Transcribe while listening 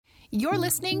You're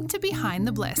listening to Behind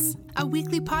the Bliss, a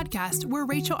weekly podcast where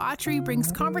Rachel Autry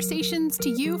brings conversations to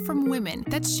you from women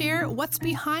that share what's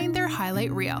behind their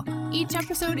highlight reel. Each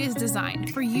episode is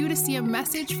designed for you to see a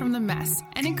message from the mess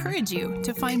and encourage you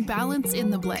to find balance in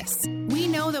the bliss. We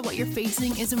know that what you're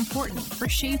facing is important for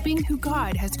shaping who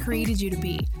God has created you to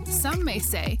be. Some may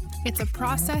say it's a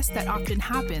process that often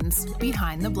happens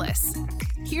behind the bliss.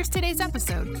 Here's today's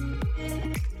episode.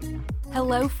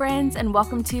 Hello, friends, and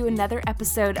welcome to another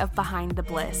episode of Behind the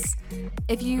Bliss.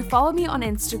 If you follow me on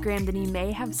Instagram, then you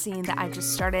may have seen that I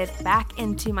just started back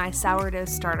into my sourdough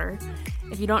starter.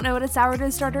 If you don't know what a sourdough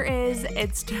starter is,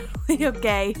 it's totally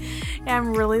okay.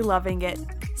 I'm really loving it.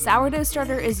 Sourdough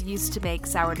starter is used to make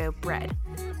sourdough bread.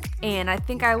 And I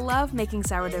think I love making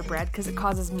sourdough bread because it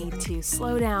causes me to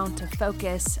slow down, to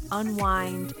focus,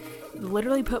 unwind,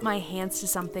 literally put my hands to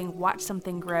something, watch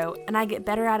something grow, and I get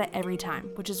better at it every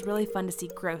time, which is really fun to see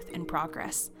growth and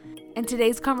progress. And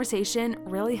today's conversation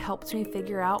really helps me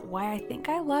figure out why I think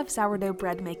I love sourdough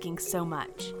bread making so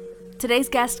much. Today's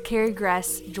guest, Carrie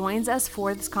Gress, joins us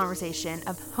for this conversation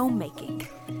of homemaking.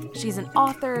 She's an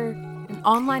author, an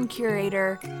online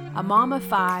curator, a mom of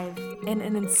 5, and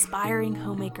an inspiring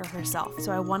homemaker herself.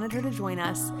 So I wanted her to join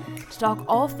us to talk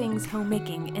all things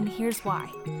homemaking, and here's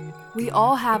why. We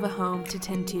all have a home to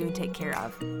tend to and take care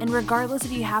of. And regardless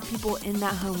if you have people in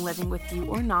that home living with you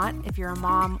or not, if you're a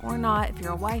mom or not, if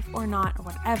you're a wife or not, or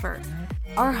whatever,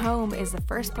 our home is the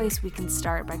first place we can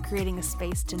start by creating a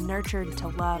space to nurture, to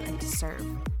love, and to serve.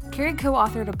 Carrie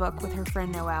co-authored a book with her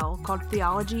friend Noelle called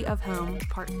Theology of Home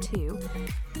Part 2,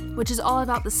 which is all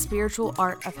about the spiritual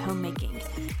art of homemaking.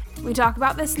 We talk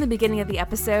about this in the beginning of the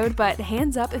episode, but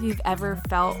hands up if you've ever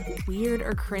felt weird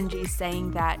or cringy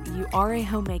saying that you are a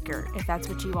homemaker, if that's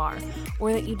what you are,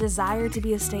 or that you desire to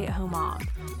be a stay-at-home mom,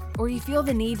 or you feel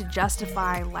the need to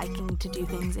justify liking to do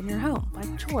things in your home,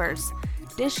 like chores,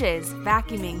 dishes,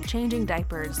 vacuuming, changing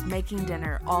diapers, making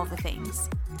dinner, all the things.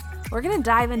 We're going to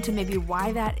dive into maybe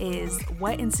why that is,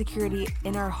 what insecurity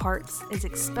in our hearts is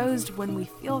exposed when we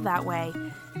feel that way,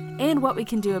 and what we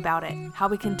can do about it, how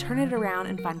we can turn it around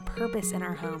and find purpose in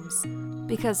our homes.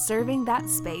 Because serving that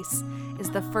space is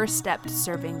the first step to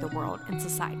serving the world and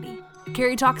society.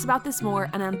 Carrie talks about this more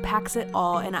and unpacks it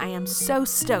all, and I am so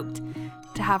stoked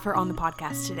to have her on the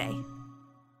podcast today.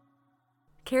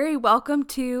 Carrie, welcome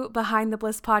to Behind the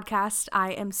Bliss podcast.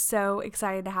 I am so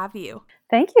excited to have you.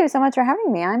 Thank you so much for having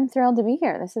me. I'm thrilled to be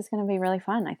here. This is going to be really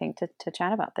fun, I think, to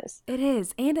chat about this. It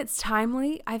is, and it's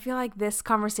timely. I feel like this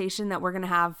conversation that we're going to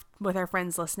have with our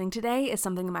friends listening today is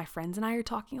something that my friends and I are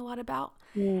talking a lot about.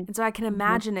 And so I can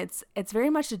imagine it's very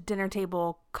much a dinner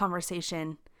table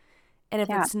conversation, and if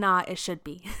it's not, it should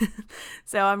be.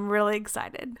 So I'm really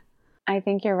excited. I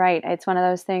think you're right. It's one of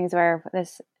those things where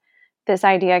this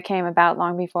idea came about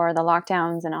long before the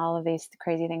lockdowns and all of these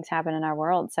crazy things happen in our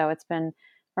world. So it's been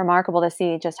remarkable to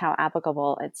see just how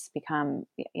applicable it's become,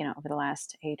 over the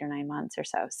last 8 or 9 months or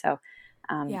so. So,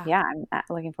 I'm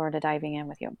looking forward to diving in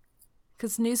with you.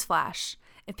 Because newsflash,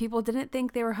 if people didn't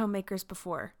think they were homemakers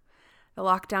before, the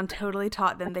lockdown totally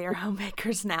taught them they are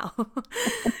homemakers now,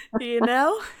 And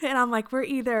I'm like,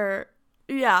 we're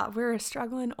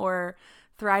struggling or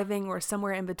thriving or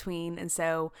somewhere in between. And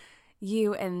so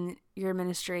you and your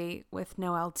ministry with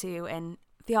Noelle too, and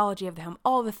Theology of the Home,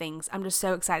 all the things I'm just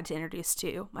so excited to introduce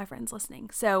to my friends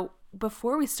listening. So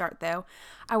before we start though,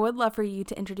 I would love for you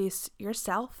to introduce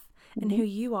yourself and who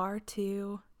you are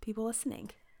to people listening.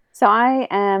 So I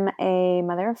am a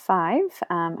mother of 5.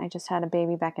 I just had a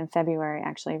baby back in February,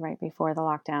 actually right before the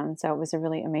lockdown. So it was a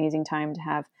really amazing time to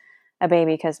have a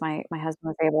baby because my husband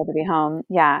was able to be home.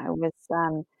 Yeah,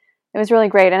 it was really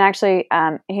great. And actually,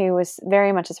 he was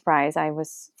very much a surprise. I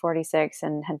was 46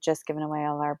 and had just given away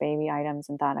all our baby items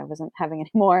and thought I wasn't having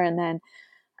any more. And then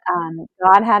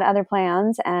God had other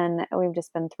plans, and we've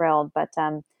just been thrilled. But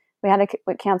we had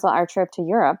to cancel our trip to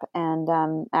Europe, and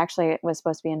actually it was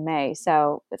supposed to be in May.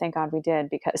 So thank God we did,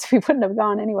 because we wouldn't have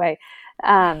gone anyway.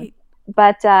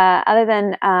 But other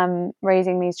than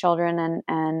raising these children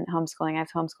and homeschooling,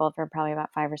 I've homeschooled for probably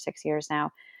about 5 or 6 years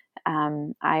now.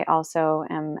 I also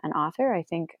am an author. I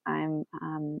think I'm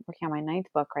working on my 9th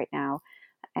book right now,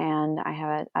 and I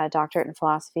have a doctorate in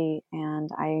philosophy, and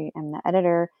I am the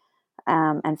editor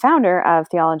and founder of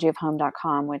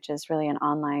theologyofhome.com, which is really an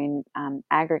online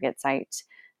aggregate site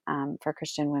for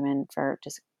Christian women, for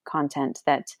just content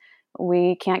that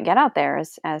we can't get out there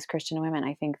as Christian women.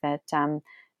 I think that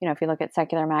if you look at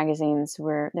secular magazines,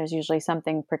 where there's usually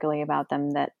something prickly about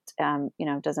them that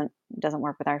doesn't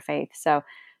work with our faith. So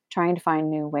trying to find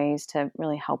new ways to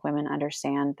really help women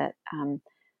understand that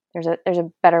there's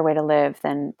a better way to live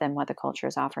than what the culture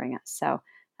is offering us. So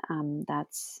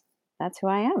that's who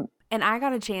I am. And I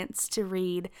got a chance to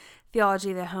read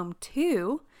Theology of the Home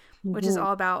too, which is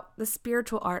all about the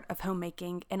spiritual art of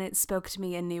homemaking. And it spoke to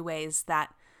me in new ways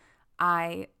that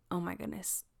oh my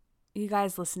goodness, you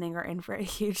guys listening are in for a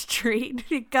huge treat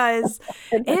because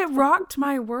it rocked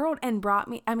my world and brought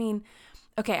me,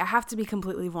 okay, I have to be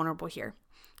completely vulnerable here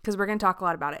because we're going to talk a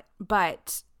lot about it,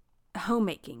 but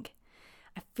homemaking,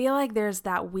 I feel like there's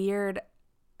that weird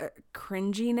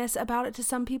cringiness about it to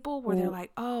some people where they're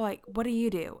like, oh, like, what do you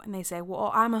do? And they say,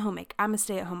 well, I'm a homemaker. I'm a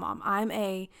stay-at-home mom. I'm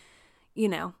a,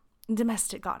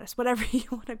 domestic goddess, whatever you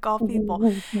want to call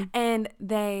people. And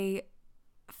they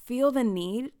feel the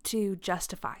need to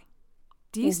justify.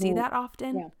 Do you see that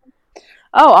often? Yeah.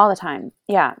 Oh, all the time.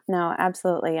 Yeah, no,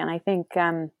 absolutely. And I think,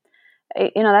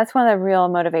 that's one of the real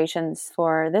motivations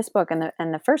for this book and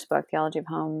the first book, Theology of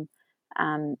Home,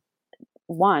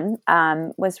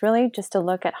 was really just to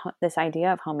look at this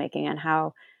idea of homemaking and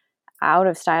how out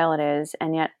of style it is.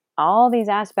 And yet all these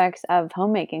aspects of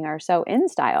homemaking are so in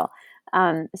style.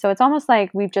 So it's almost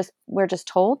like we're just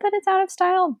told that it's out of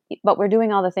style, but we're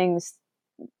doing all the things,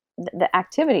 the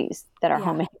activities that are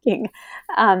homemaking.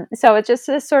 So it's just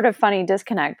this sort of funny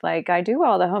disconnect. Like, I do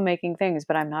all the homemaking things,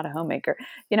 but I'm not a homemaker,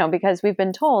 because we've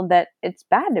been told that it's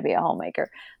bad to be a homemaker,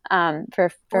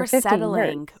 for or 15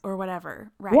 settling years. Or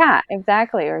whatever. Right. Yeah,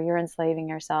 exactly. Or you're enslaving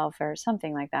yourself or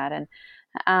something like that. And,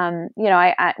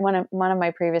 one of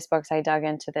my previous books, I dug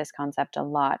into this concept a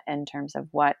lot in terms of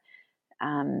what,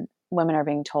 women are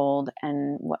being told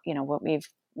and what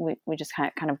we just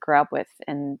kind of grew up with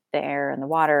in the air and the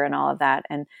water and all of that.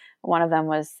 And one of them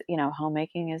was,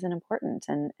 homemaking isn't important.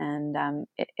 And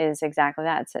it is exactly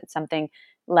that. It's something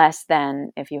less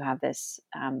than if you have this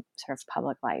sort of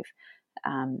public life.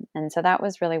 And so that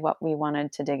was really what we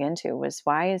wanted to dig into, was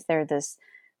why is there this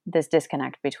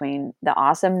disconnect between the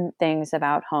awesome things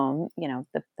about home,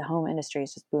 the home industry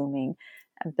is just booming.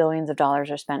 Billions of dollars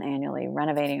are spent annually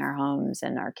renovating our homes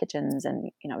and our kitchens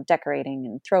and, decorating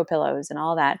and throw pillows and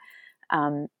all that.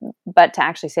 But to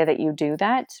actually say that you do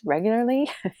that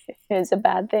regularly is a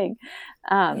bad thing.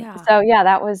 So yeah,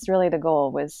 that was really the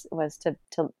goal, was to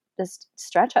just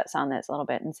stretch us on this a little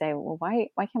bit and say, well, why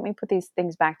can't we put these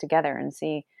things back together and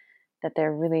see that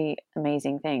they're really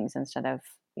amazing things instead of,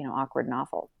 awkward and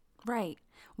awful. Right.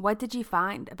 What did you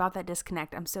find about that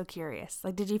disconnect? I'm so curious.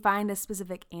 Like, did you find a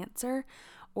specific answer,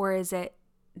 or is it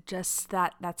just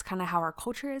that that's kind of how our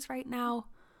culture is right now?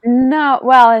 No,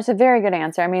 well, it's a very good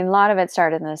answer. I mean, a lot of it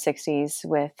started in the 60s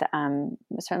with,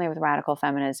 certainly with radical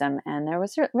feminism. And there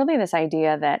was really this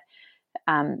idea that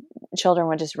children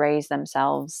would just raise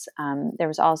themselves. There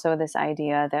was also this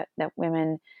idea that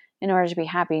women, in order to be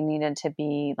happy, needed to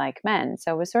be like men.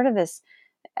 So it was sort of this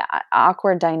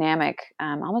awkward dynamic,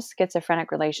 almost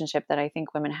schizophrenic relationship that I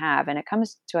think women have. And it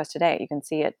comes to us today. You can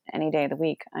see it any day of the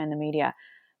week in the media,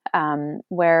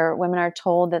 where women are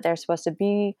told that they're supposed to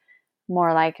be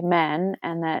more like men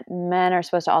and that men are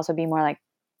supposed to also be more like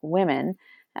women.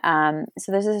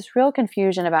 So there's this real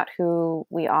confusion about who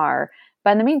we are.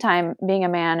 But in the meantime, being a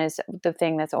man is the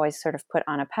thing that's always sort of put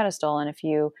on a pedestal. And if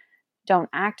you don't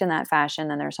act in that fashion,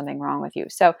 then there's something wrong with you.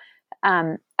 So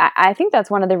I think that's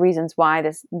one of the reasons why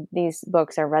these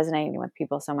books are resonating with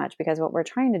people so much, because what we're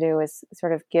trying to do is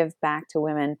sort of give back to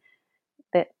women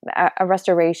a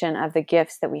restoration of the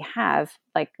gifts that we have,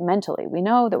 like mentally. We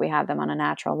know that we have them on a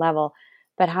natural level,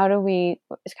 but how do we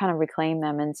just kind of reclaim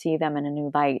them and see them in a new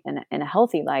light, and in a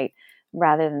healthy light,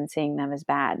 rather than seeing them as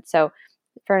bad? So,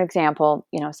 for an example,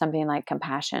 something like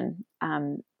compassion,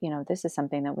 this is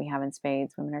something that we have in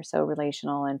spades. Women are so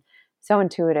relational and so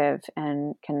intuitive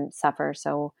and can suffer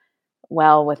so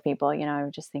well with people. I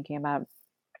was just thinking about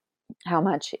how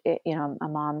much, a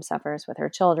mom suffers with her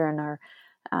children, or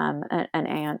an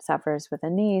aunt suffers with a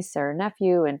niece or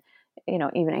nephew, and,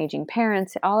 even aging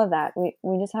parents, all of that.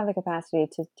 We just have the capacity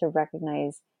to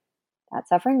recognize that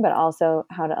suffering, but also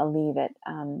how to alleviate it,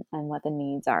 and what the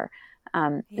needs are.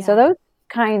 So those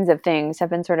kinds of things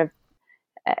have been sort of,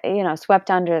 swept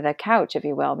under the couch, if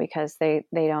you will, because they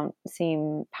don't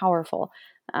seem powerful.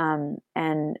 And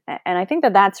I think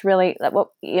that's really what,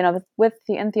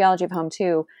 in Theology of Home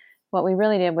too, what we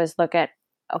really did was look at,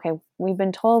 okay, we've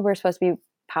been told we're supposed to be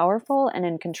powerful and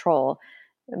in control,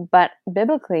 but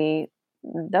biblically,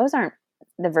 those aren't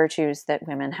the virtues that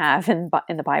women have in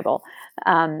the Bible.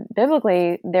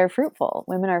 Biblically, they're fruitful.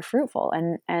 Women are fruitful,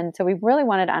 and so we really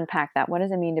wanted to unpack that. What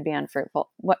does it mean to be unfruitful?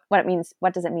 What it means?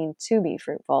 What does it mean to be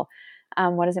fruitful?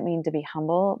 What does it mean to be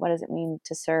humble? What does it mean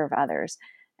to serve others?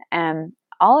 And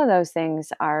all of those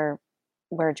things are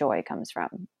where joy comes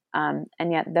from.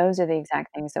 And yet, those are the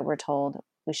exact things that we're told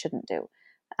we shouldn't do.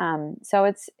 So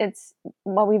it's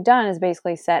what we've done is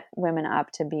basically set women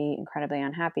up to be incredibly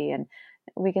unhappy, and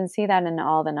we can see that in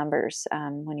all the numbers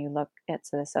when you look at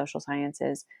the social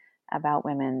sciences about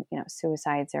women.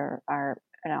 Suicides are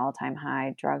at an all-time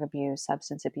high, drug abuse,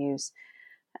 substance abuse,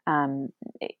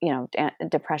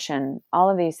 depression, all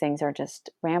of these things are just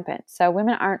rampant. So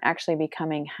women aren't actually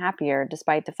becoming happier,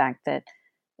 despite the fact that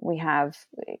we have,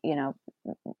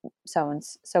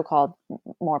 so-called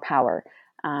more power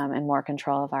and more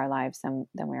control of our lives than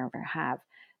we ever have.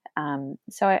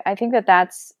 So I think that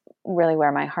that's really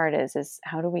where my heart is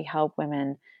how do we help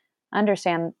women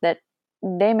understand that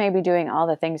they may be doing all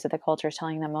the things that the culture is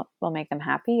telling them will make them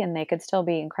happy, and they could still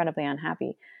be incredibly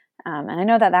unhappy. And I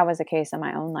know that that was the case in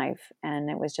my own life, and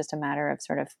it was just a matter of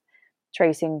sort of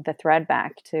tracing the thread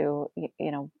back to,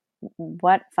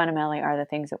 what fundamentally are the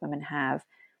things that women have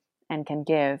and can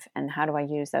give, and how do I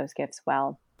use those gifts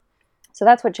well? So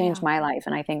that's what changed my life.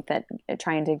 And I think that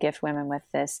trying to gift women with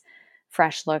this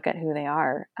fresh look at who they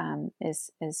are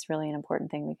is really an important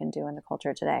thing we can do in the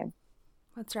culture today.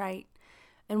 That's right.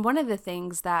 And one of the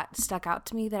things that stuck out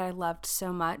to me that I loved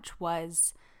so much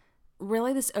was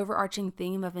really this overarching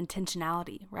theme of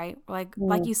intentionality, right? Like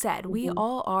you said, we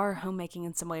all are homemaking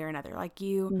in some way or another. Like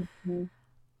you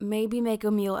maybe make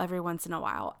a meal every once in a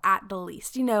while, at the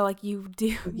least. Like you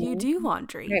do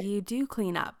laundry, you do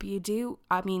clean up, you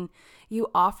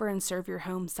offer and serve your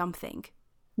home something,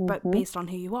 but based on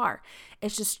who you are.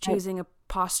 It's just choosing a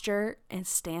posture and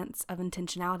stance of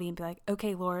intentionality and be like,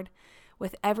 okay, Lord,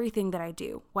 with everything that I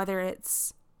do, whether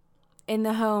it's in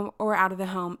the home or out of the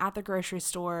home, at the grocery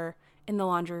store, in the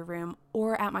laundry room,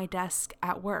 or at my desk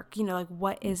at work,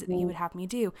 what is it that you would have me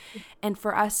do? And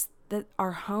for us, that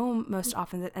our home most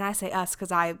often, and I say us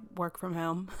because I work from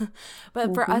home,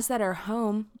 but for us that are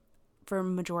home for a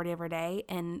majority of our day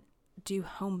and do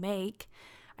home make,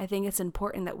 I think it's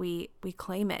important that we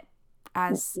claim it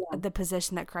as the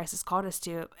position that Christ has called us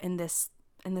to in this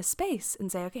space,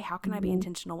 and say, okay, how can I be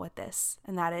intentional with this?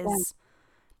 And that is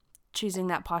choosing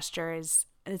that posture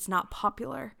it's not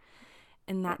popular.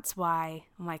 And that's why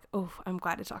I'm like, oh, I'm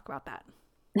glad to talk about that.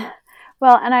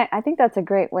 Well, and I think that's a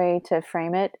great way to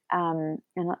frame it. And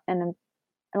in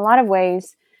a lot of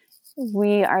ways,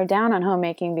 we are down on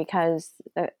homemaking because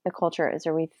the culture is,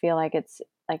 or we feel like it's,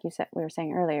 like you said, we were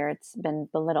saying earlier, it's been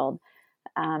belittled.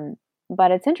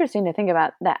 But it's interesting to think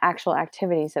about the actual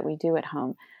activities that we do at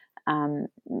home.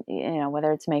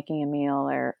 Whether it's making a meal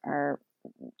or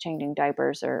changing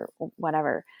diapers or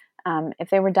whatever. If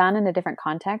they were done in a different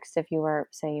context, if you were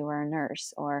a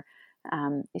nurse, or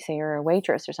you say you're a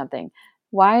waitress or something,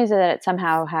 why is it that it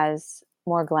somehow has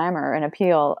more glamour and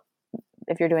appeal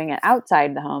if you're doing it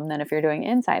outside the home than if you're doing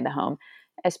it inside the home,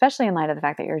 especially in light of the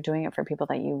fact that you're doing it for people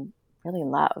that you really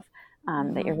love,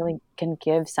 that you really can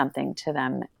give something to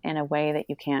them in a way that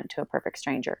you can't to a perfect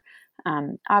stranger.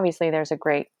 Obviously, there's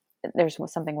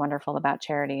something wonderful about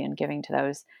charity and giving to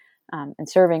those and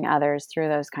serving others through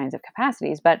those kinds of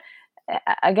capacities. But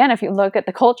again, if you look at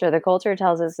the culture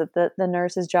tells us that the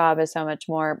nurse's job is so much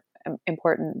more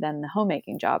important than the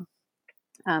homemaking job.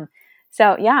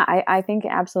 I think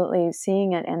absolutely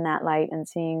seeing it in that light and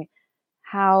seeing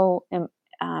how,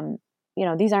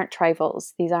 these aren't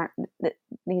trifles. These aren't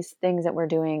these things that we're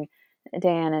doing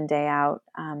day in and day out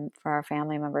for our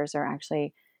family members are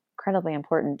actually incredibly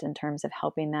important in terms of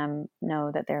helping them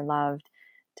know that they're loved,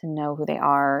 to know who they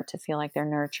are, to feel like they're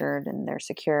nurtured and they're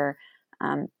secure.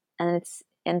 And it's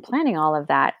in planting all of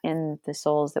that in the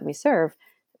souls that we serve,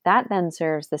 that then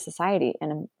serves the society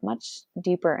in a much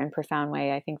deeper and profound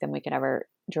way, I think, than we could ever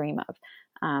dream of.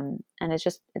 And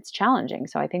it's challenging.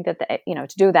 So I think that,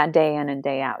 to do that day in and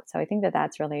day out. So I think that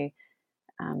that's really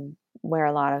where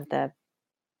a lot of the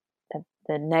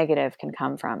negative can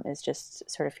come from, is just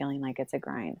sort of feeling like it's a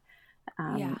grind.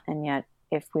 And yet,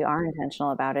 if we are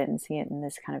intentional about it and see it in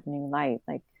this kind of new light,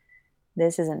 like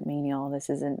this isn't menial, this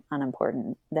isn't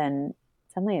unimportant, then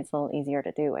suddenly it's a little easier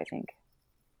to do, I think.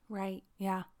 Right.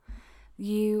 Yeah.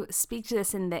 You speak to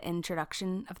this in the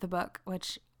introduction of the book,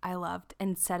 which I loved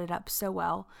and set it up so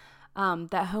well,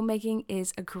 that homemaking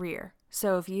is a career.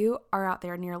 So if you are out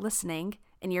there and you're listening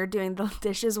and you're doing the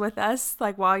dishes with us,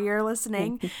 like while you're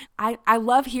listening, I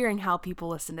love hearing how people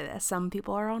listen to this. Some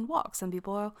people are on walks, some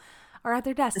people are at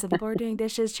their desks, some people are doing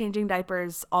dishes, changing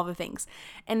diapers, all the things.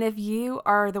 And if you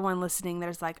are the one listening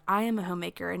there's like, I am a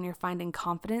homemaker, and you're finding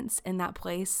confidence in that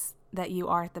place that you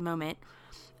are at the moment,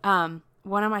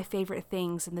 one of my favorite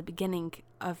things in the beginning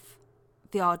of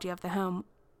Theology of the Home,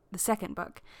 the second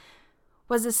book,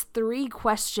 was this 3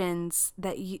 questions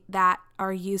that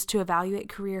are used to evaluate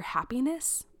career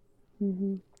happiness.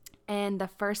 Mm-hmm. And the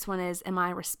first one is, am I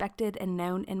respected and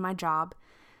known in my job?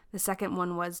 The second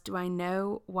one was, do I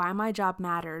know why my job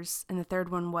matters? And the third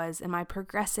one was, am I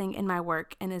progressing in my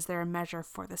work, and is there a measure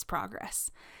for this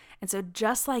progress? And so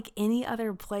just like any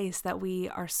other place that we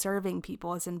are serving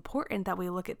people, it's important that we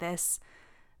look at this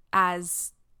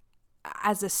as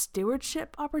a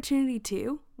stewardship opportunity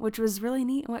too, which was really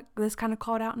neat, what this kind of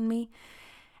called out in me.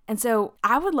 And so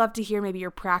I would love to hear maybe your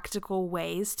practical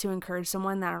ways to encourage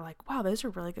someone that are like, wow, those are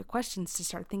really good questions to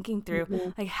start thinking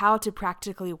through, like how to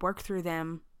practically work through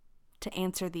them to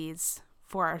answer these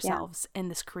for ourselves in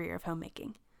this career of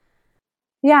homemaking.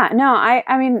 Yeah, no,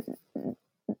 I mean,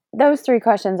 those three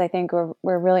questions I think were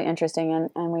really interesting,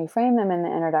 and we framed them in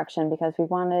the introduction because we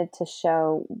wanted to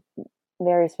show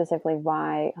very specifically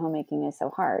why homemaking is so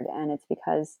hard. And it's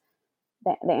because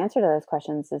the answer to those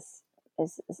questions is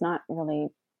not really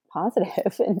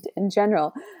positive in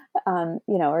general.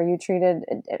 Are you treated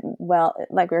well?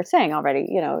 Like we were saying already,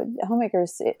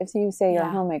 homemakers, if you say you're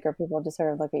a homemaker, people just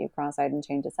sort of look at you cross-eyed and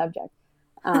change the subject.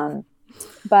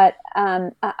 But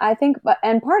I think,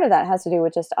 and part of that has to do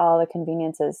with just all the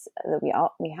conveniences that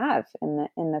we have in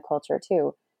the culture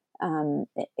too.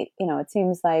 It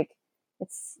seems like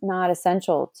it's not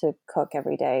essential to cook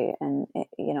every day, and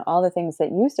all the things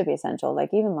that used to be essential,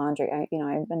 like even laundry.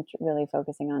 I've been really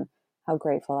focusing on how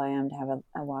grateful I am to have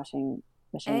a washing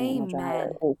machine and a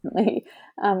dryer recently.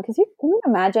 Because can you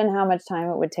imagine how much time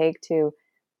it would take to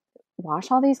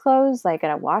wash all these clothes, like at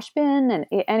a wash bin? And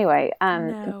anyway,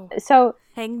 No. So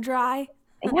hang dry.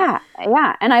 yeah.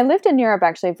 And I lived in Europe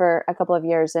actually for a couple of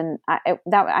years, and I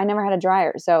never had a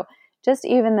dryer. So just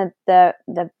even the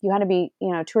you had to be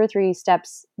 2 or 3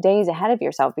 days ahead of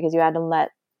yourself because you had to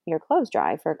let your clothes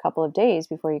dry for a couple of days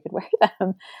before you could wear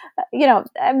them.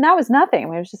 And that was nothing. I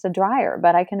mean, it was just a dryer,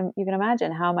 but you can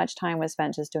imagine how much time was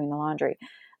spent just doing the laundry.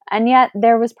 And yet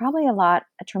there was probably a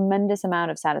tremendous amount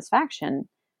of satisfaction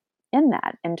in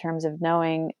that, in terms of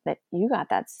knowing that you got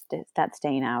that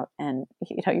stain out, and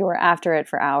you were after it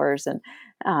for hours and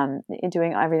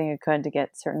doing everything you could to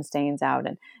get certain stains out.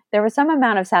 And there was some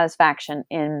amount of satisfaction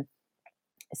in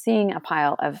seeing a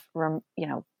pile of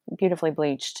beautifully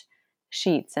bleached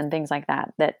sheets and things like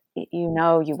that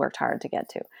you worked hard to get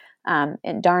to.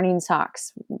 And darning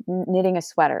socks, knitting a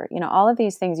sweater, all of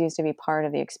these things used to be part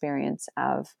of the experience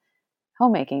of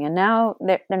homemaking, and now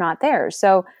they're not there.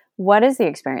 So what is the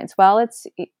experience? Well, it's,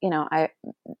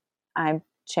 I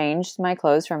changed my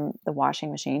clothes from the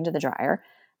washing machine to the dryer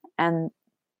and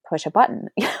push a button.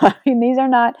 I mean,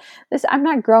 I'm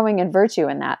not growing in virtue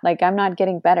in that. Like, I'm not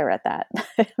getting better at that.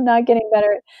 I'm not getting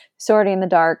better at sorting the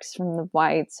darks from the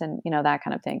whites and, that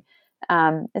kind of thing.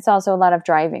 It's also a lot of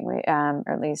driving,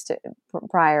 or at least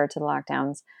prior to the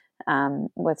lockdowns,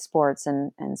 with sports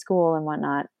and school and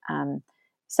whatnot.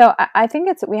 So I think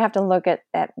we have to look at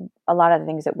a lot of the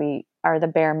things that are the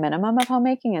bare minimum of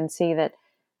homemaking and see that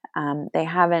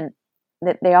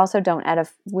they also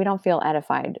we don't feel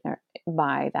edified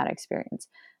by that experience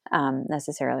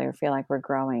necessarily, or feel like we're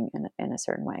growing in a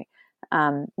certain way.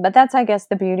 But that's, I guess,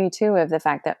 the beauty too of the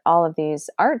fact that all of these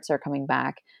arts are coming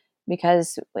back,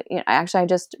 because actually I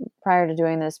just, prior to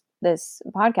doing this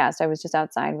podcast, I was just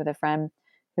outside with a friend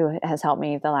who has helped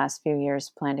me the last few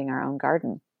years planting our own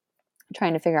garden,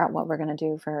 trying to figure out what we're going to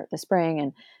do for the spring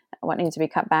and what needs to be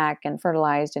cut back and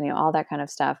fertilized and all that kind of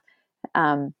stuff.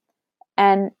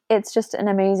 And it's just an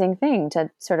amazing thing to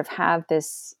sort of have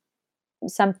this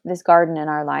garden in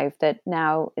our life, that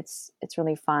now it's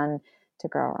really fun to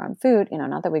grow our own food.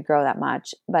 Not that we grow that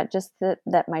much, but just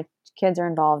that my kids are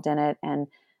involved in it. And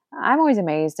I'm always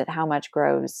amazed at how much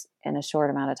grows in a short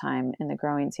amount of time in the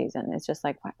growing season. It's just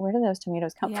like, where do those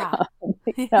tomatoes come from?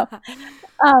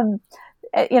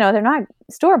 They're not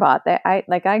store-bought.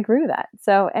 I grew that.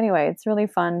 So anyway, it's really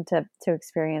fun to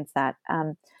experience that.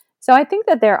 So I think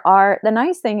that the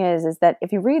nice thing is that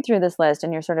if you read through this list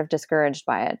and you're sort of discouraged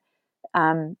by it,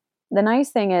 the nice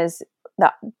thing is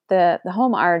that the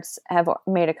home arts have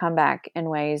made a comeback in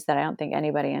ways that I don't think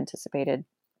anybody anticipated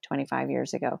 25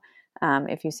 years ago.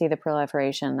 If you see the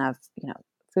proliferation of,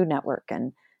 Food Network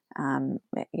and,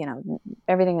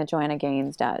 everything that Joanna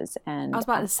Gaines does. And I was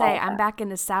about to say, I'm back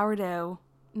into sourdough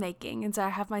making, and so I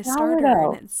have my starter,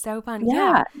 and it's so fun.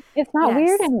 Yeah. It's not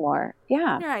weird anymore.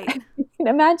 Yeah. Right.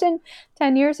 Imagine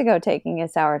 10 years ago taking a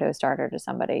sourdough starter to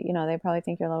somebody. They probably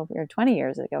think you're a little weird, 20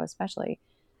 years ago especially.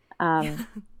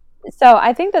 So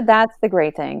I think that that's the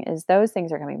great thing, is those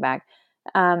things are coming back.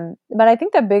 But I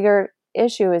think the bigger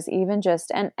issue is even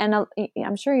just, and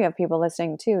I'm sure you have people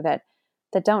listening too that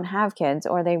don't have kids,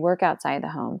 or they work outside the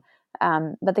home.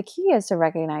 But the key is to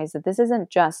recognize that this isn't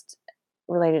just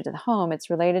related to the home; it's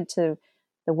related to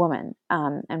the woman,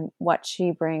 and what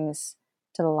she brings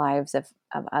to to the lives of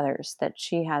others, that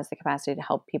she has the capacity to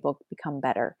help people become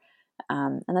better.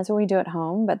 And that's what we do at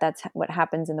home, but that's what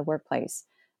happens in the workplace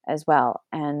as well.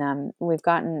 And we've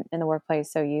gotten in the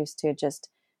workplace so used to just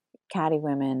catty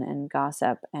women and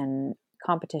gossip and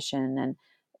competition and,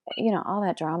 all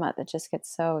that drama that just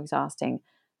gets so exhausting.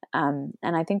 And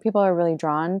I think people are really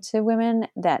drawn to women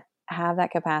that have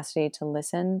that capacity to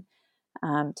listen,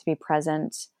 to be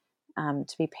present,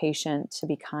 to be patient, to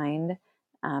be kind.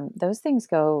 Those things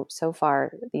go so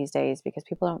far these days because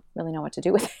people don't really know what to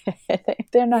do with it.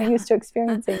 They're not used to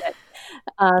experiencing it.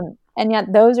 And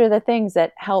yet those are the things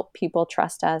that help people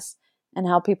trust us and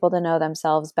help people to know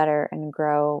themselves better and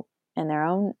grow in their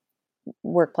own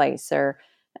workplace, or,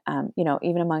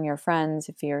 even among your friends,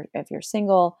 if you're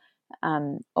single,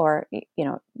 or,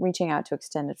 reaching out to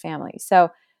extended family.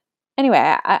 So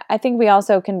anyway, I think we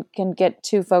also can get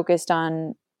too focused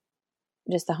on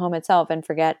just the home itself and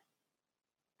forget,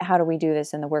 how do we do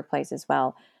this in the workplace as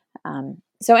well?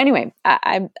 So anyway,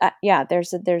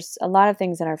 there's a lot of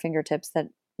things at our fingertips that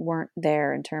weren't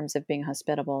there in terms of being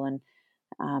hospitable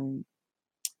and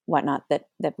whatnot that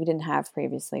we didn't have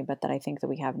previously, but that I think that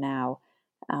we have now,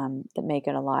 that make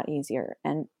it a lot easier.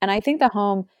 And I think the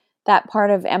home, that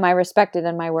part of, am I respected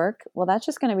in my work? Well, that's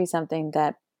just going to be something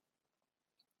that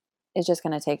is just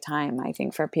going to take time, I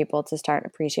think, for people to start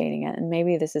appreciating it. And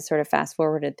maybe this is sort of fast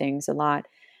forwarded things a lot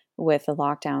with the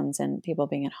lockdowns and people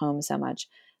being at home so much,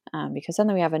 because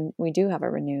suddenly we do have a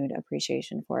renewed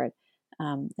appreciation for it.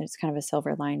 It's kind of a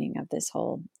silver lining of this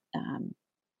whole,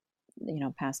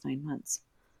 past 9 months.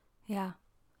 Yeah,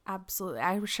 absolutely.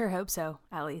 I sure hope so,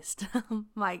 at least.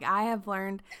 Like, I have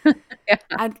learned,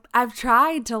 I've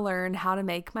tried to learn how to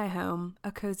make my home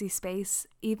a cozy space,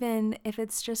 even if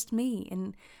it's just me.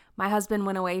 And my husband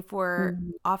went away for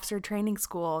officer training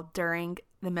school during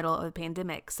the middle of the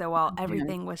pandemic. So while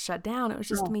everything was shut down, it was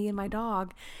just me and my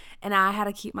dog. And I had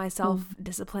to keep myself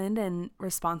disciplined and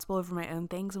responsible over my own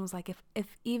things. And was like,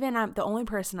 if even I'm the only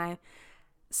person I'm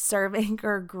serving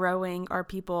or growing are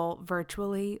people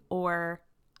virtually, or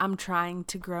I'm trying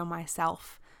to grow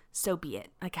myself, so be it.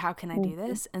 Like, how can I do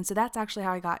this? And so that's actually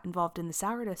how I got involved in the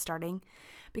sourdough starting,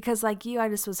 because like you, I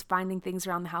just was finding things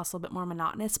around the house a little bit more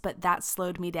monotonous, but that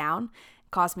slowed me down,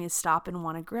 caused me to stop and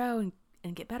want to grow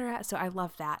and get better at. So I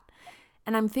love that.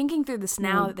 And I'm thinking through this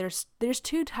now, that there's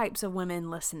two types of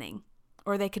women listening,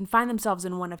 or they can find themselves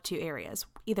in one of two areas.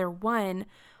 Either one,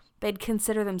 they'd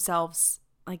consider themselves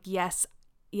like, yes,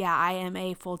 yeah, I am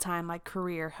a full-time like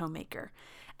career homemaker.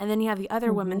 And then you have the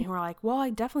other women who are like, well, I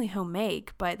definitely home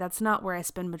make, but that's not where I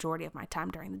spend majority of my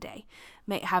time during the day.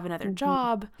 May have another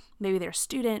job, maybe they're a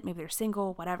student, maybe they're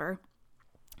single, whatever.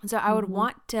 And so I would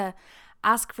want to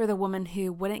ask for the woman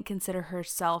who wouldn't consider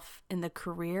herself in the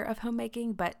career of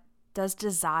homemaking, but does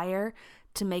desire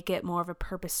to make it more of a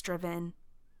purpose-driven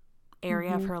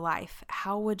area of her life.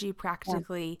 How would you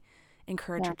practically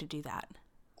encourage her to do that?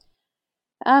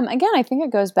 Again, I think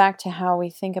it goes back to how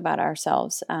we think about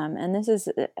ourselves. And this is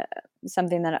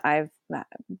something that I've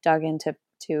dug into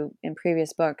in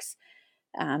previous books.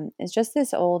 It's just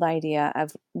this old idea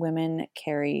of women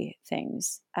carry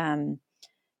things. And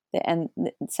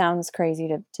it sounds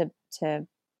crazy to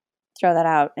throw that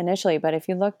out initially, but if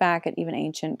you look back at even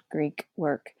ancient Greek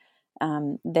work,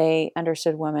 they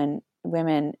understood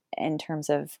women in terms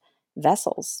of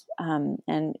vessels.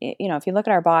 And if you look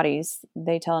at our bodies,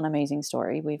 they tell an amazing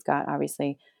story. We've got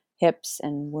obviously hips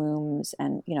and wombs,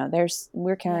 and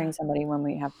we're carrying somebody when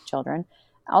we have children.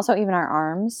 Also, even our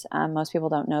arms. Most people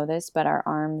don't know this, but our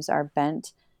arms are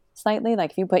bent slightly.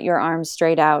 Like if you put your arms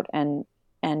straight out and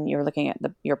you're looking at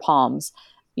your palms,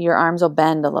 your arms will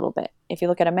bend a little bit. If you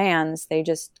look at a man's, they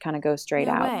just kind of go straight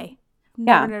out. No way.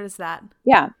 Never noticed that.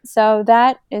 Yeah. So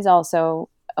that is also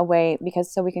a way,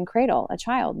 so we can cradle a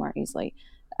child more easily.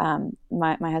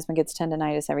 My husband gets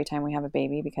tendonitis every time we have a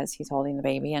baby because he's holding the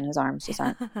baby and his arms just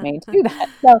aren't made to do that.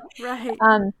 So,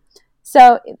 right.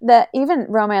 So even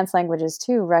Romance languages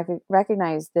too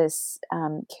recognize this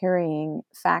carrying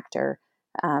factor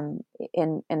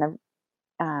in the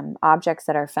objects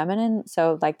that are feminine.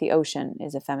 So like the ocean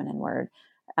is a feminine word.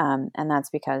 And that's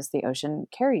because the ocean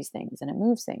carries things and it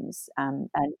moves things. And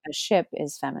a ship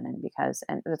is feminine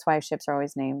and that's why ships are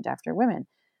always named after women,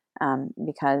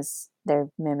 because they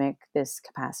mimic this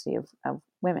capacity of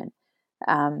women.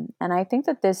 And I think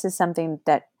that this is something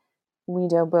that we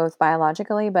do both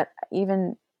biologically, but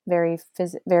even very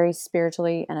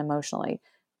spiritually and emotionally.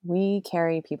 We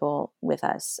carry people with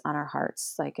us on our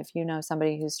hearts. Like if you know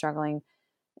somebody who's struggling,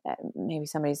 maybe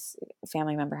somebody's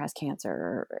family member has cancer,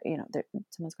 or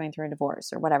someone's going through a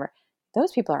divorce or whatever,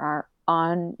 those people are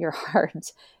on your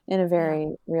heart in a very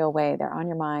real way. They're on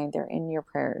your mind. They're in your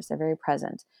prayers. They're very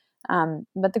present.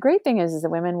 But the great thing is that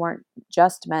women weren't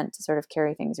just meant to sort of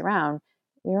carry things around.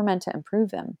 We were meant to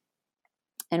improve them.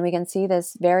 And we can see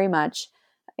this very much,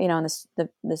 in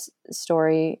this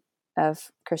story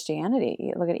of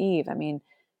Christianity. Look at Eve. I mean,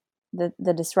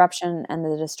 the disruption and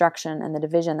the destruction and the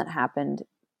division that happened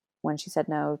when she said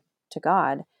no to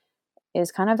God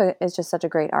is is just such a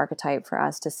great archetype for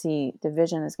us to see.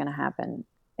 Division is going to happen.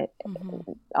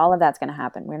 All of that's going to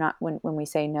happen. We're not, when we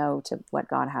say no to what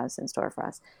God has in store for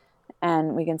us.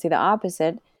 And we can see the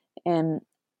opposite in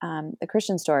the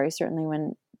Christian story, certainly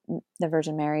when the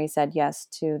Virgin Mary said yes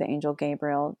to the angel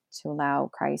Gabriel to allow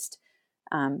Christ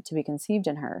to be conceived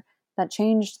in her. That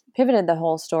pivoted the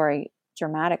whole story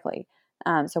dramatically.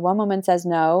 So one woman says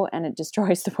no and it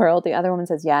destroys the world. The other woman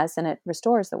says yes and it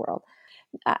restores the world.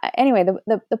 Anyway,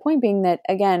 the point being that,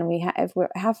 again, if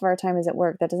half of our time is at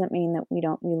work, that doesn't mean that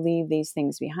we leave these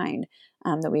things behind,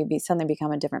 that we suddenly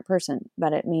become a different person.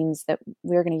 But it means that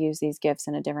we're going to use these gifts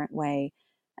in a different way.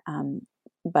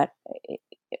 But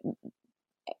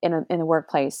in the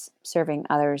workplace, serving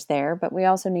others there. But we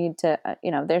also need to,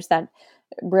 there's that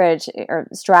bridge or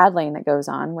straddling that goes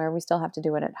on where we still have to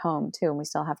do it at home too, and we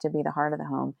still have to be the heart of the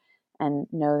home and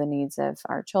know the needs of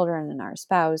our children and our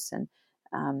spouse and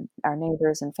our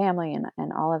neighbors and family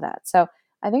and all of that. So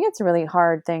I think it's a really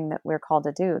hard thing that we're called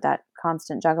to do, that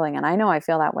constant juggling. And I know I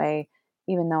feel that way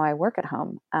even though I work at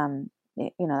home.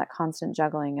 That constant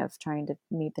juggling of trying to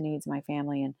meet the needs of my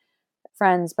family and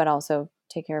friends, but also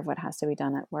take care of what has to be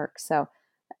done at work. So,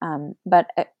 but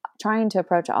trying to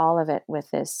approach all of it with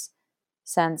this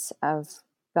sense of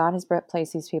God has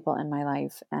placed these people in my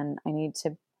life, and I need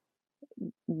to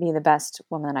be the best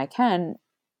woman that I can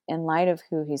in light of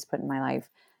who He's put in my life,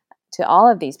 to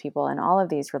all of these people and all of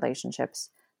these relationships,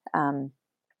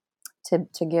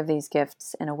 to give these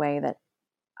gifts in a way that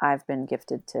I've been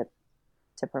gifted to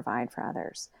provide for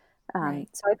others. Right.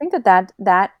 So I think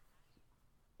that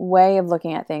way of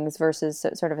looking at things versus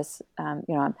sort of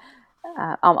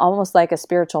almost like a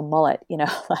spiritual mullet,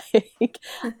 like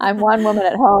I'm one woman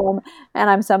at home and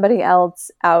I'm somebody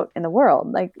else out in the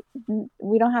world. Like,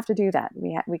 we don't have to do that.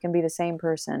 We can be the same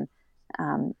person,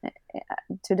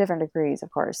 to different degrees, of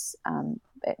course,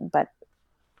 but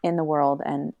in the world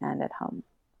and at home.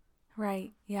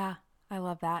 Right. Yeah. I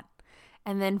love that.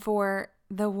 And then for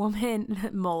the woman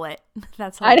mullet,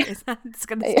 that's hilarious. It's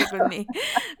going to stick with me.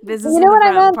 Business in the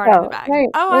front, part in the back. Right.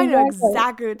 Oh, exactly. I know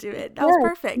exactly what you meant. That was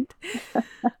perfect.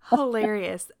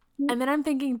 Hilarious. And then I'm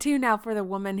thinking too now for the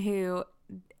woman who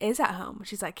is at home.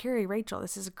 She's like, Carrie, Rachel,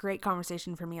 this is a great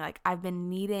conversation for me. Like, I've been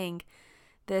needing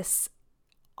this,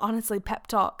 honestly, pep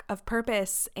talk of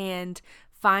purpose and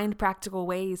find practical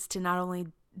ways to not only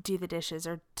do the dishes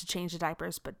or to change the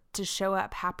diapers, but to show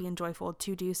up happy and joyful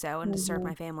to do so and to serve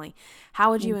my family. How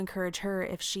would you encourage her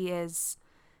if she is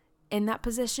in that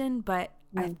position? But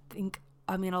I think,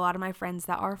 a lot of my friends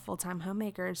that are full-time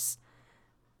homemakers,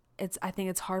 I think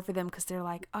it's hard for them because they're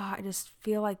like, oh, I just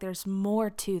feel like there's more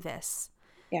to this.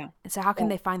 Yeah. And so how can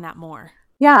they find that more?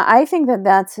 Yeah, I think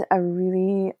that's a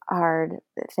really hard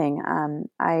thing.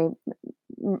 I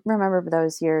remember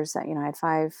those years that,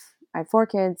 I had 4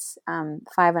 kids, 5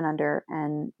 and under,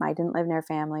 and I didn't live near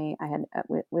family.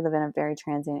 We live in a very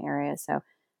transient area, so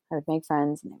I would make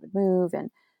friends and they would move,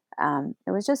 and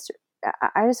it was just,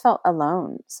 I just felt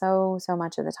alone so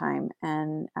much of the time,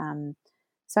 and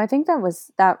so I think that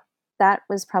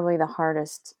was probably the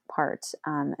hardest part,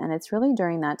 and it's really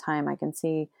during that time I can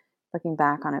see, looking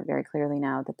back on it very clearly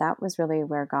now, that was really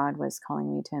where God was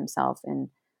calling me to Himself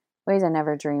in ways I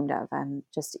never dreamed of.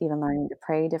 Just even learning to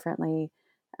pray differently.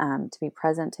 To be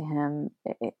present to Him,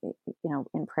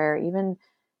 in prayer, even,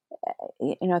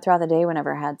 throughout the day,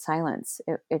 whenever I had silence,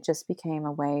 it just became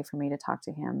a way for me to talk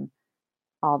to Him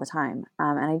all the time.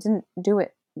 And I didn't do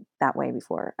it that way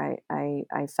before.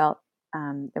 I felt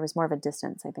there was more of a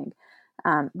distance, I think.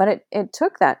 But it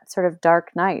took that sort of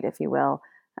dark night, if you will,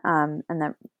 and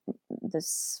that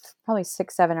this probably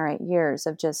 6, 7, or 8 years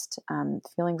of just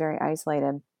feeling very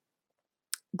isolated,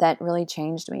 that really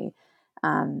changed me.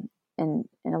 In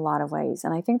a lot of ways.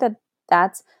 And I think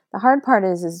that's the hard part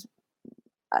is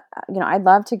I'd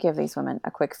love to give these women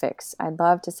a quick fix. I'd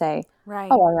love to say, right,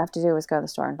 oh, all you have to do is go to the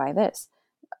store and buy this.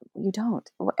 You don't.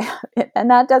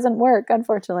 And that doesn't work,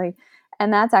 unfortunately.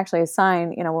 And that's actually a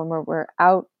sign, when we're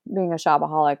out being a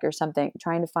shopaholic or something,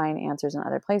 trying to find answers in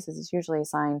other places, it's usually a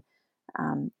sign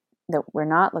that we're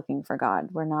not looking for God.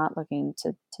 We're not looking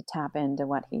to tap into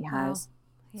what He has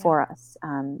for us,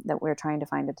 that we're trying to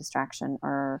find a distraction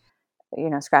or,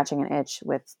 scratching an itch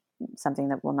with something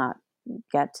that will not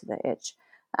get to the itch.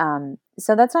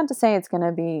 So that's not to say it's going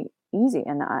to be easy.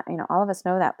 And, all of us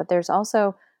know that, but there's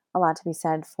also a lot to be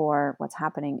said for what's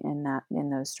happening in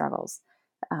those struggles.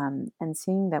 And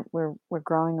seeing that we're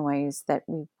growing in ways that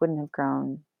we wouldn't have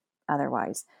grown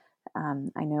otherwise.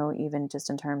 I know even just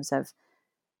in terms of,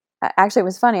 actually, it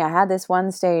was funny. I had this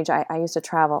one stage. I used to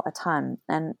travel a ton,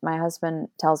 and my husband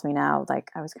tells me now,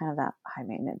 like, I was kind of that high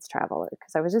maintenance traveler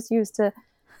because I was just used to,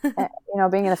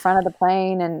 being in the front of the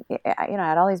plane, and I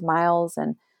had all these miles,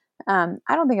 and I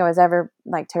don't think I was ever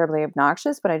like terribly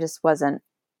obnoxious, but I just wasn't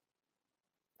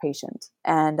patient.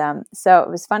 And so it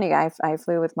was funny. I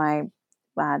flew with my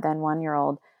then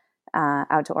 1-year-old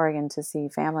out to Oregon to see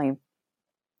family.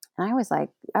 And I was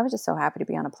just so happy to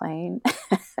be on a plane.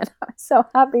 And I was so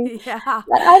happy Yeah.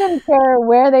 that I didn't care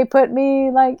where they put me.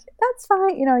 Like, that's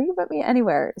fine. You can put me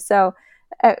anywhere. So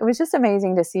it was just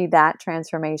amazing to see that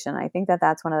transformation. I think that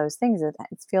that's one of those things that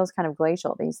it feels kind of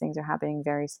glacial. These things are happening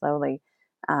very slowly.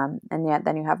 And yet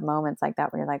then you have moments like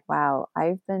that where you're like, wow,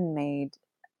 I've been made,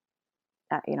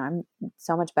 I'm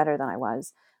so much better than I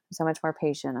was. I'm so much more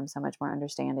patient. I'm so much more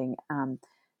understanding.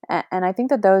 And I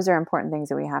think that those are important things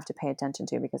that we have to pay attention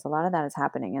to, because a lot of that is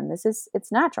happening. And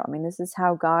it's natural. I mean, this is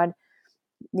how God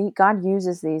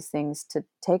uses these things to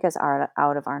take us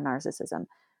out of our narcissism,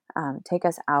 take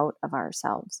us out of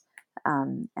ourselves.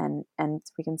 And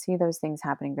we can see those things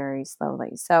happening very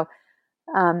slowly. So,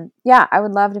 I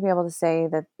would love to be able to say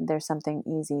that there's something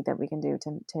easy that we can do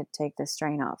to take this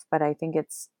strain off. But I think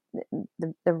it's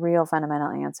the real fundamental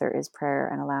answer is prayer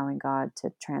and allowing God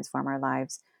to transform our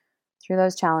lives through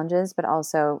those challenges, but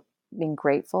also being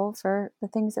grateful for the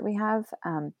things that we have.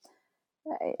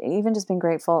 Even just being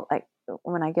grateful, like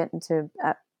when I get into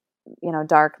a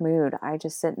dark mood, I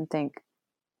just sit and think,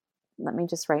 let me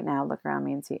just right now look around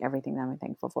me and see everything that I'm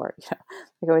thankful for.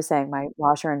 Like I was saying, my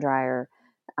washer and dryer,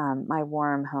 my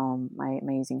warm home, my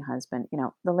amazing husband,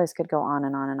 the list could go on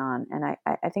and on and on. And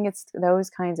I think it's those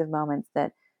kinds of moments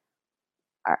that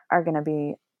are going to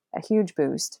be a huge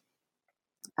boost.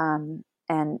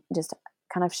 And just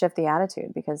kind of shift the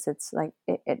attitude, because it's like,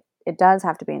 it does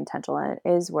have to be intentional, and it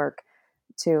is work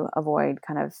to avoid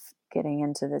kind of getting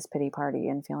into this pity party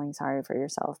and feeling sorry for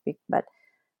yourself. But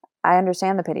I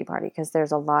understand the pity party, because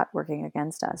there's a lot working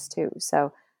against us too.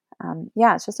 So,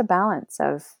 it's just a balance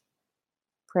of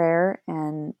prayer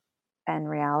and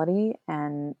reality,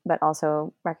 but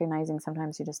also recognizing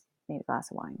sometimes you just need a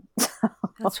glass of wine.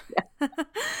 That's right.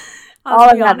 All I'll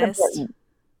of be that's honest. important.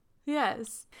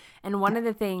 Yes. And one of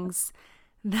the things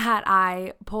that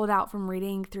I pulled out from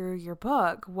reading through your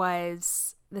book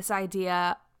was this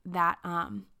idea that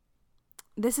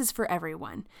this is for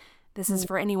everyone. This is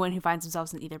for anyone who finds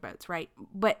themselves in either boats, right?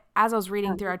 But as I was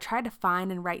reading through, I tried to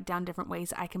find and write down different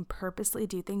ways I can purposely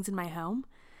do things in my home.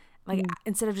 Like,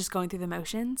 instead of just going through the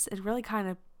motions, it really kind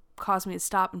of caused me to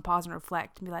stop and pause and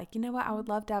reflect and be like, you know what? I would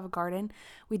love to have a garden.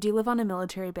 We do live on a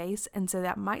military base, and so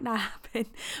that might not happen.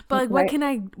 But like,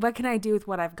 Right. what can I do with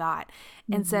what I've got?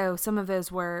 And so some of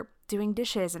those were doing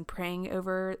dishes and praying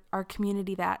over our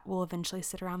community that will eventually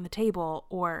sit around the table,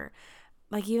 or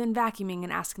like even vacuuming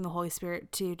and asking the Holy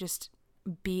Spirit to just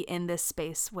be in this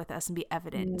space with us and be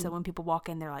evident. So when people walk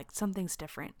in, they're like, something's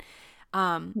different.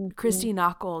 Christy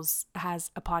Nockels has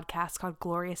a podcast called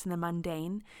Glorious in the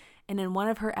Mundane. And in one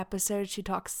of her episodes, she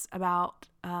talks about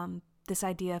this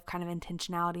idea of kind of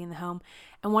intentionality in the home.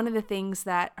 And one of the things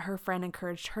that her friend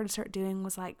encouraged her to start doing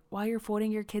was like, while you're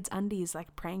folding your kids' undies,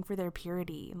 like praying for their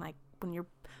purity. And like when you're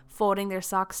folding their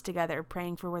socks together,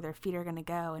 praying for where their feet are going to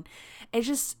go. And it's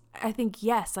just, I think,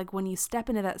 yes, like when you step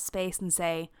into that space and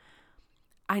say,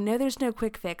 I know there's no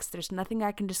quick fix. There's nothing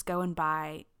I can just go and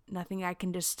buy, nothing I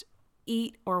can just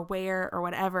eat or wear or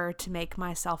whatever to make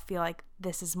myself feel like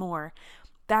this is more.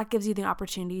 That gives you the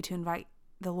opportunity to invite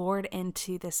the Lord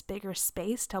into this bigger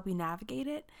space to help you navigate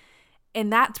it.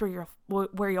 And that's where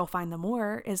you'll find the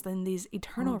more is in these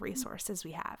eternal resources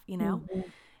we have,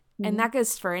 and that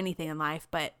goes for anything in life,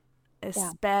 but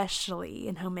especially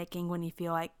in homemaking when you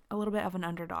feel like a little bit of an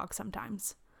underdog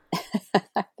sometimes.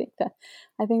 I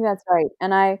think that's right.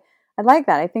 And I like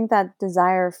that. I think that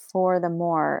desire for the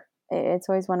more, it's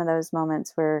always one of those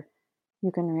moments where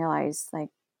you can realize like,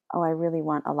 oh, I really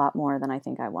want a lot more than I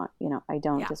think I want. I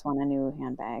don't just want a new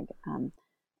handbag.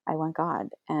 I want God.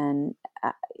 And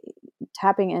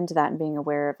tapping into that and being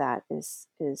aware of that is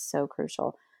so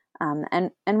crucial.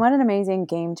 And what an amazing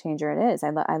game changer it is.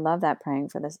 I love that, praying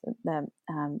for the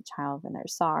child and their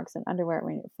socks and underwear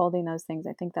when you're folding those things.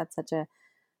 I think that's such a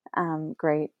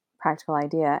great practical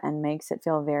idea, and makes it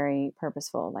feel very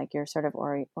purposeful. Like you're sort of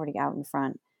already out in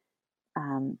front,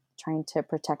 trying to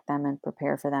protect them and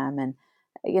prepare for them. And,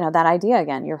 that idea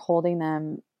again, you're holding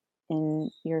them in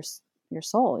your your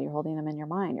soul. You're holding them in your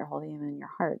mind. You're holding them in your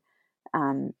heart.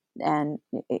 And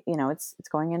it's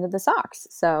going into the socks.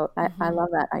 So I love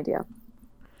that idea.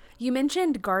 You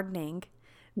mentioned gardening,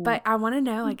 but I want to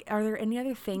know, like, are there any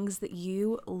other things that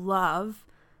you love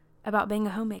about being a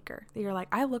homemaker that you're like,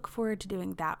 I look forward to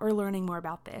doing that, or learning more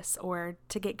about this, or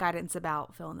to get guidance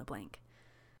about fill in the blank?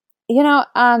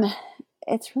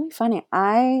 It's really funny.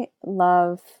 I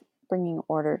love bringing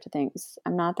order to things.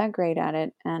 I'm not that great at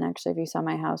it. And actually, if you saw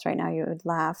my house right now, you would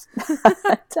laugh.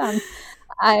 But,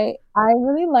 I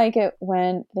really like it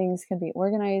when things can be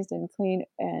organized and clean.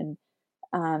 And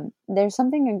there's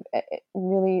something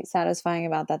really satisfying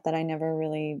about that I didn't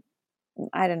really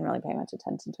pay much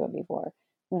attention to it before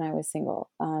when I was single.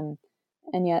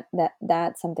 And yet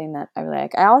that's something that I really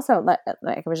like. I also, like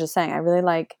I was just saying, I really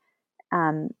like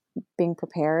being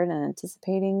prepared and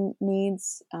anticipating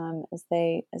needs as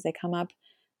they come up.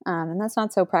 And that's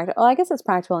not so practical. Well, I guess it's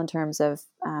practical in terms of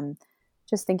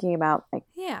just thinking about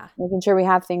making sure we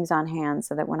have things on hand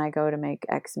so that when I go to make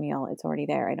X meal, it's already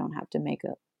there. I don't have to make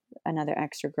another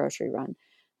extra grocery run.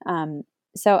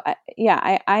 So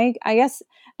I guess,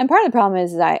 and part of the problem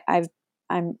is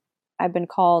I've been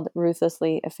called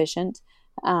ruthlessly efficient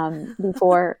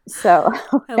before. So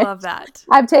I love that.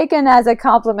 I've taken as a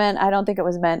compliment. I don't think it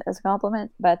was meant as a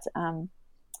compliment, but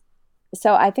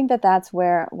so I think that's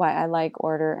why I like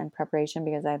order and preparation,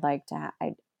 because I like to.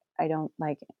 I don't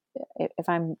like if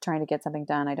I'm trying to get something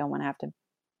done, I don't want to have to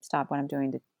stop what I'm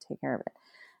doing to take care of it,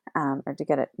 or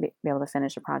to be able to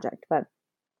finish a project. But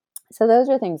so those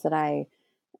are things that I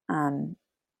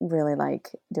really like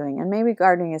doing, and maybe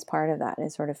gardening is part of that.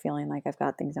 Is sort of feeling like I've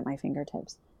got things at my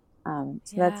fingertips.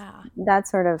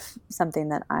 That's sort of something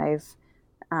that I've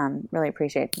really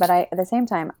appreciate. But at the same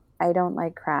time, I don't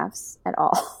like crafts at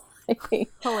all.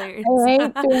 Hilarious. I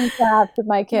hate doing crafts with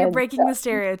my kids. You're breaking the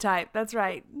stereotype. That's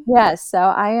right. Yes. So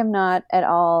I am not at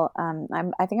all.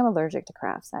 I think I'm allergic to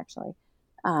crafts, actually.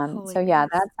 So yeah,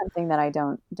 that's something that I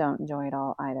don't enjoy at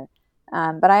all either.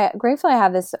 But I gratefully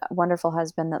have this wonderful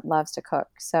husband that loves to cook.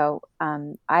 So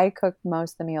I cook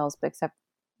most of the meals, except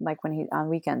like when on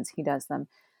weekends he does them,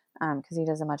 because he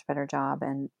does a much better job,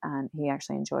 and he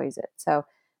actually enjoys it. So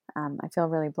I feel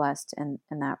really blessed in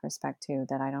that respect too,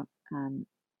 that I don't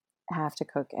have to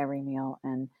cook every meal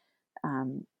and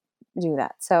do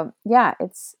that. So yeah,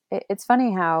 it's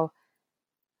funny how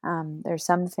there's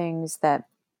some things that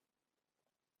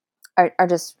are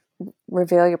just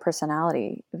reveal your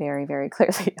personality very, very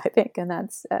clearly, I think. And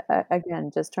that's again,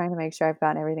 just trying to make sure I've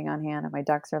got everything on hand and my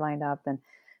ducks are lined up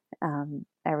and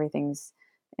everything's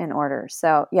in order.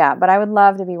 So yeah, but I would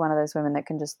love to be one of those women that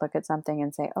can just look at something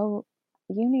and say, oh,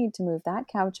 you need to move that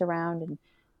couch around and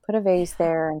put a vase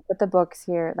there and put the books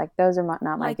here. Like those are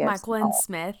not my gifts. Like Michael Lynn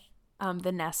Smith,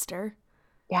 the nester.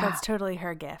 Yeah. That's totally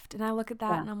her gift. And I look at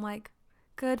that and I'm like,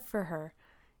 good for her.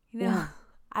 Yeah.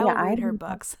 I will read her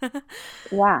books.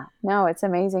 Yeah. No, it's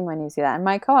amazing when you see that. And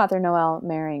my co-author, Noelle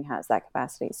Maring, has that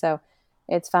capacity. So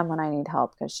it's fun when I need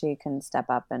help because she can step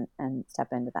up and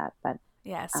step into that. But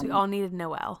yes, we all needed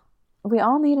Noelle. We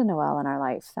all need a Noelle in our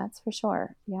life. That's for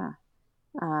sure. Yeah.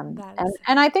 And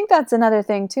I think that's another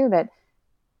thing too that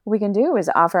we can do is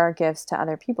offer our gifts to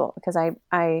other people, because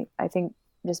I think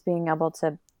just being able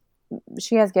to,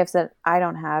 she has gifts that I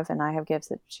don't have and I have gifts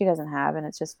that she doesn't have, and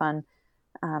it's just fun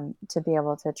to be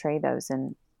able to trade those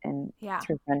and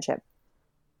through friendship.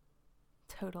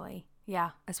 Totally.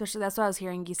 Yeah. Especially that's what I was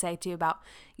hearing you say too about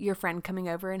your friend coming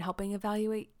over and helping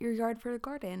evaluate your yard for the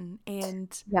garden,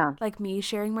 and like me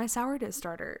sharing my sourdough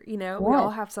starter. We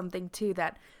all have something too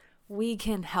that we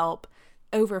can help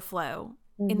overflow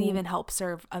and even help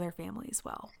serve other families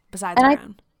well besides our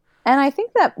own. And I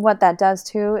think that what that does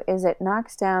too is it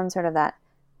knocks down sort of that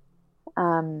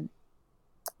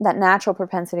that natural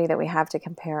propensity that we have to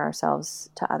compare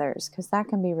ourselves to others, because that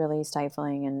can be really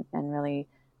stifling and really,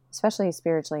 especially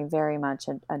spiritually, very much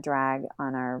a drag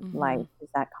on our life, is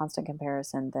that constant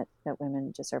comparison that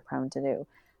women just are prone to do.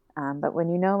 But when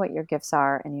you know what your gifts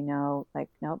are and you know, like,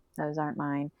 nope, those aren't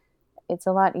mine, it's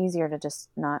a lot easier to just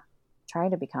not try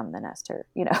to become the nester,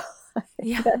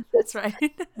 Yeah, that's right.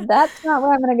 That's not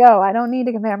where I'm going to go. I don't need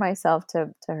to compare myself to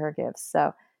her gifts.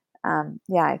 So,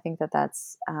 I think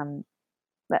that's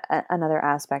another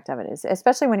aspect of it, is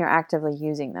especially when you're actively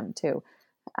using them too,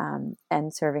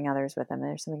 and serving others with them.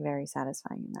 There's something very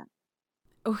satisfying in that.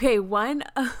 Okay, one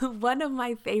of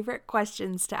my favorite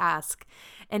questions to ask,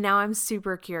 and now I'm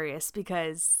super curious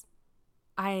because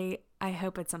I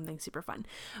hope it's something super fun.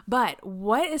 But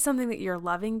what is something that you're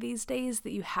loving these days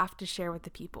that you have to share with the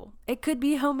people? It could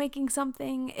be homemaking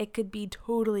something. It could be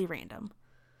totally random.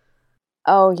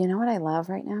 Oh, you know what I love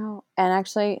right now? And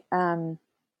actually,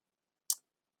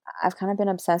 I've kind of been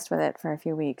obsessed with it for a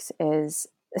few weeks, is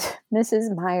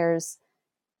Mrs. Meyer's,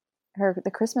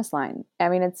 the Christmas line. I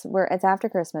mean, it's after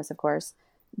Christmas, of course,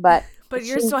 but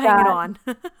you're still hanging on.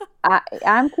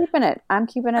 I'm keeping it. I'm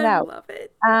keeping it out. I love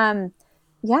it.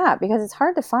 Yeah, because it's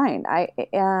hard to find.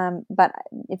 But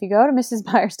if you go to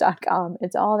mrsmeyers.com,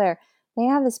 it's all there. They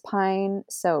have this pine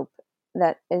soap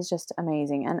that is just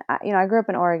amazing. And I grew up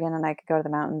in Oregon, and I could go to the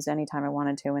mountains anytime I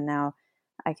wanted to, and now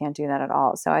I can't do that at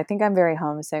all. So I think I'm very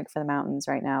homesick for the mountains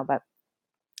right now. But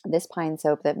this pine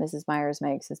soap that Mrs. Meyers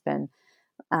makes has been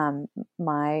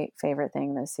my favorite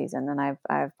thing this season. And I've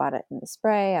bought it in the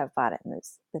spray. I've bought it in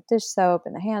the dish soap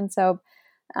and the hand soap.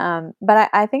 But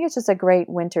I think it's just a great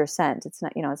winter scent. It's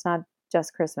not, it's not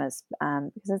just Christmas,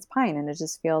 because it's pine, and it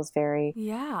just feels very,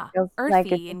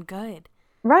 earthy and good.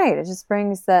 Right. It just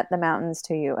brings the mountains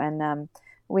to you. And,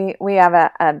 we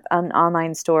have an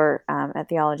online store, at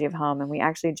Theology of Home, and we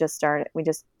just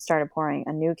started pouring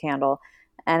a new candle,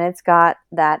 and it's got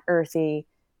that earthy,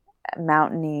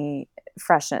 mountainy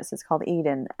freshness. It's called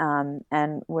Eden. And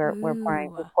we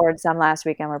poured some last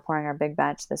weekend. We're pouring our big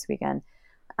batch this weekend.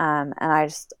 And I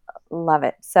just love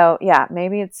it. So yeah,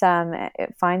 maybe it's,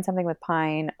 find something with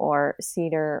pine or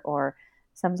cedar or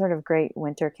some sort of great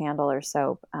winter candle or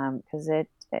soap. Cause it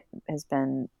has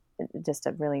been just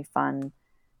a really fun,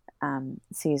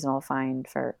 seasonal find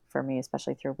for me,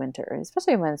 especially through winter,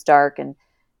 especially when it's dark and,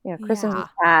 Christmas is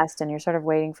past and you're sort of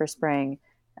waiting for spring.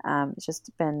 It's just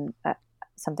been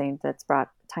something that's brought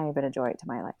a tiny bit of joy to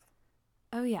my life.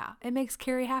 Oh yeah. It makes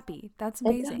Carrie happy. That's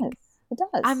amazing. It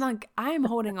does. I'm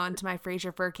holding on to my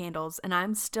Fraser Fir candles, and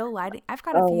I'm still lighting. I've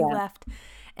got a few left.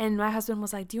 And my husband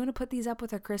was like, "Do you want to put these up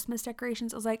with our Christmas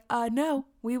decorations?" I was like, "No,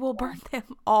 we will burn them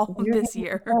all this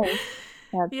year."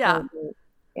 Yeah.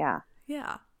 Yeah.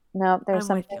 Yeah. No, there's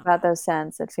something about those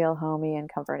scents that feel homey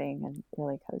and comforting and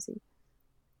really cozy.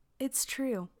 It's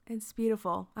true. It's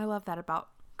beautiful. I love that about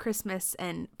Christmas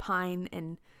and pine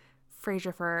and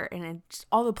Fraser Fir and just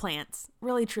all the plants.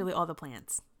 Really, truly all the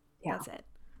plants. Yeah. That's it.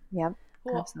 Yep.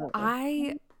 Well, absolutely.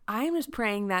 I am just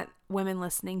praying that women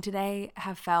listening today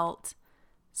have felt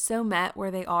so met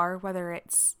where they are, whether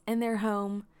it's in their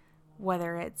home,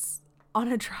 whether it's on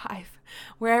a drive,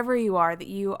 wherever you are, that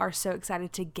you are so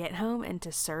excited to get home and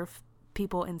to serve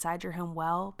people inside your home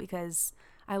well, because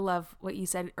I love what you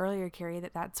said earlier, Carrie,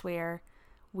 that's where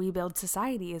we build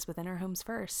society, is within our homes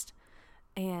first.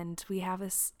 And we have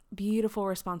this beautiful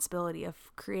responsibility of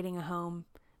creating a home,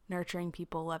 nurturing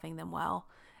people, loving them well.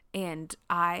 And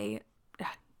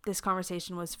this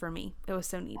conversation was for me. It was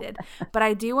so needed. But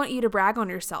I do want you to brag on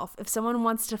yourself. If someone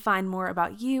wants to find more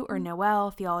about you or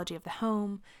Noelle, Theology of the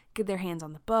Home, get their hands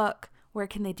on the book, where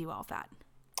can they do all that?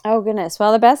 Oh, goodness.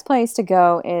 Well, the best place to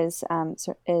go is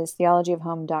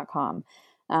theologyofhome.com.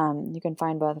 You can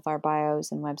find both of our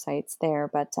bios and websites there.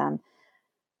 But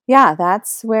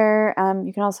that's where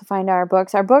you can also find our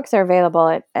books. Our books are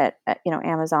available at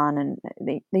Amazon and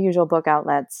the usual book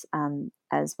outlets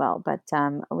as well. But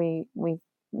we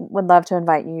would love to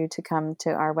invite you to come to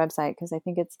our website, because I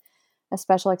think it's a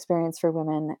special experience for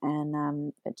women,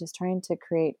 and just trying to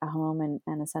create a home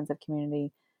and a sense of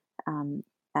community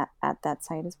at that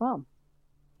site as well.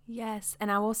 Yes,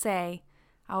 and I will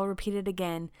repeat it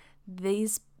again.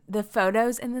 The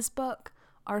photos in this book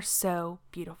are so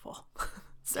beautiful.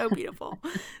 So beautiful.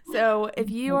 So if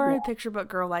you are a picture book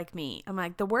girl like me, I'm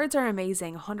like, the words are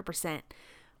amazing, 100%.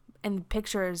 And the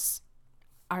pictures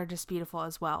are just beautiful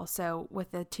as well. So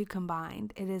with the two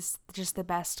combined, it is just the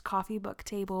best coffee book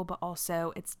table, but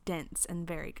also it's dense and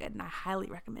very good. And I highly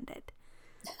recommend it.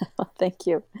 Thank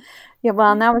you. Yeah,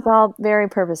 well, and that was all very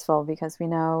purposeful, because we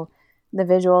know the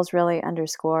visuals really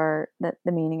underscore the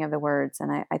meaning of the words.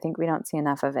 And I think we don't see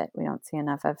enough of it. We don't see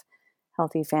enough of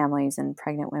healthy families and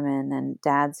pregnant women and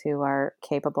dads who are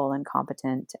capable and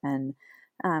competent, and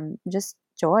just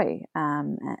joy.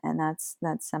 And that's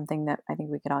something that I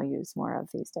think we could all use more of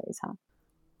these days, huh?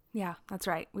 Yeah, that's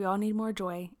right. We all need more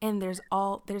joy, and there's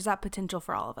that potential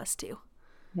for all of us too.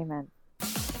 Amen.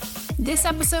 This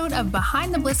episode of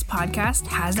Behind the Bliss podcast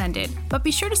has ended, but be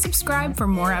sure to subscribe for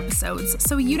more episodes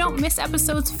so you don't miss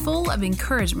episodes full of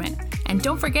encouragement. And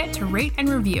don't forget to rate and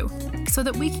review so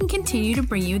that we can continue to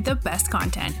bring you the best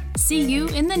content. See you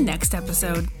in the next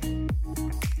episode.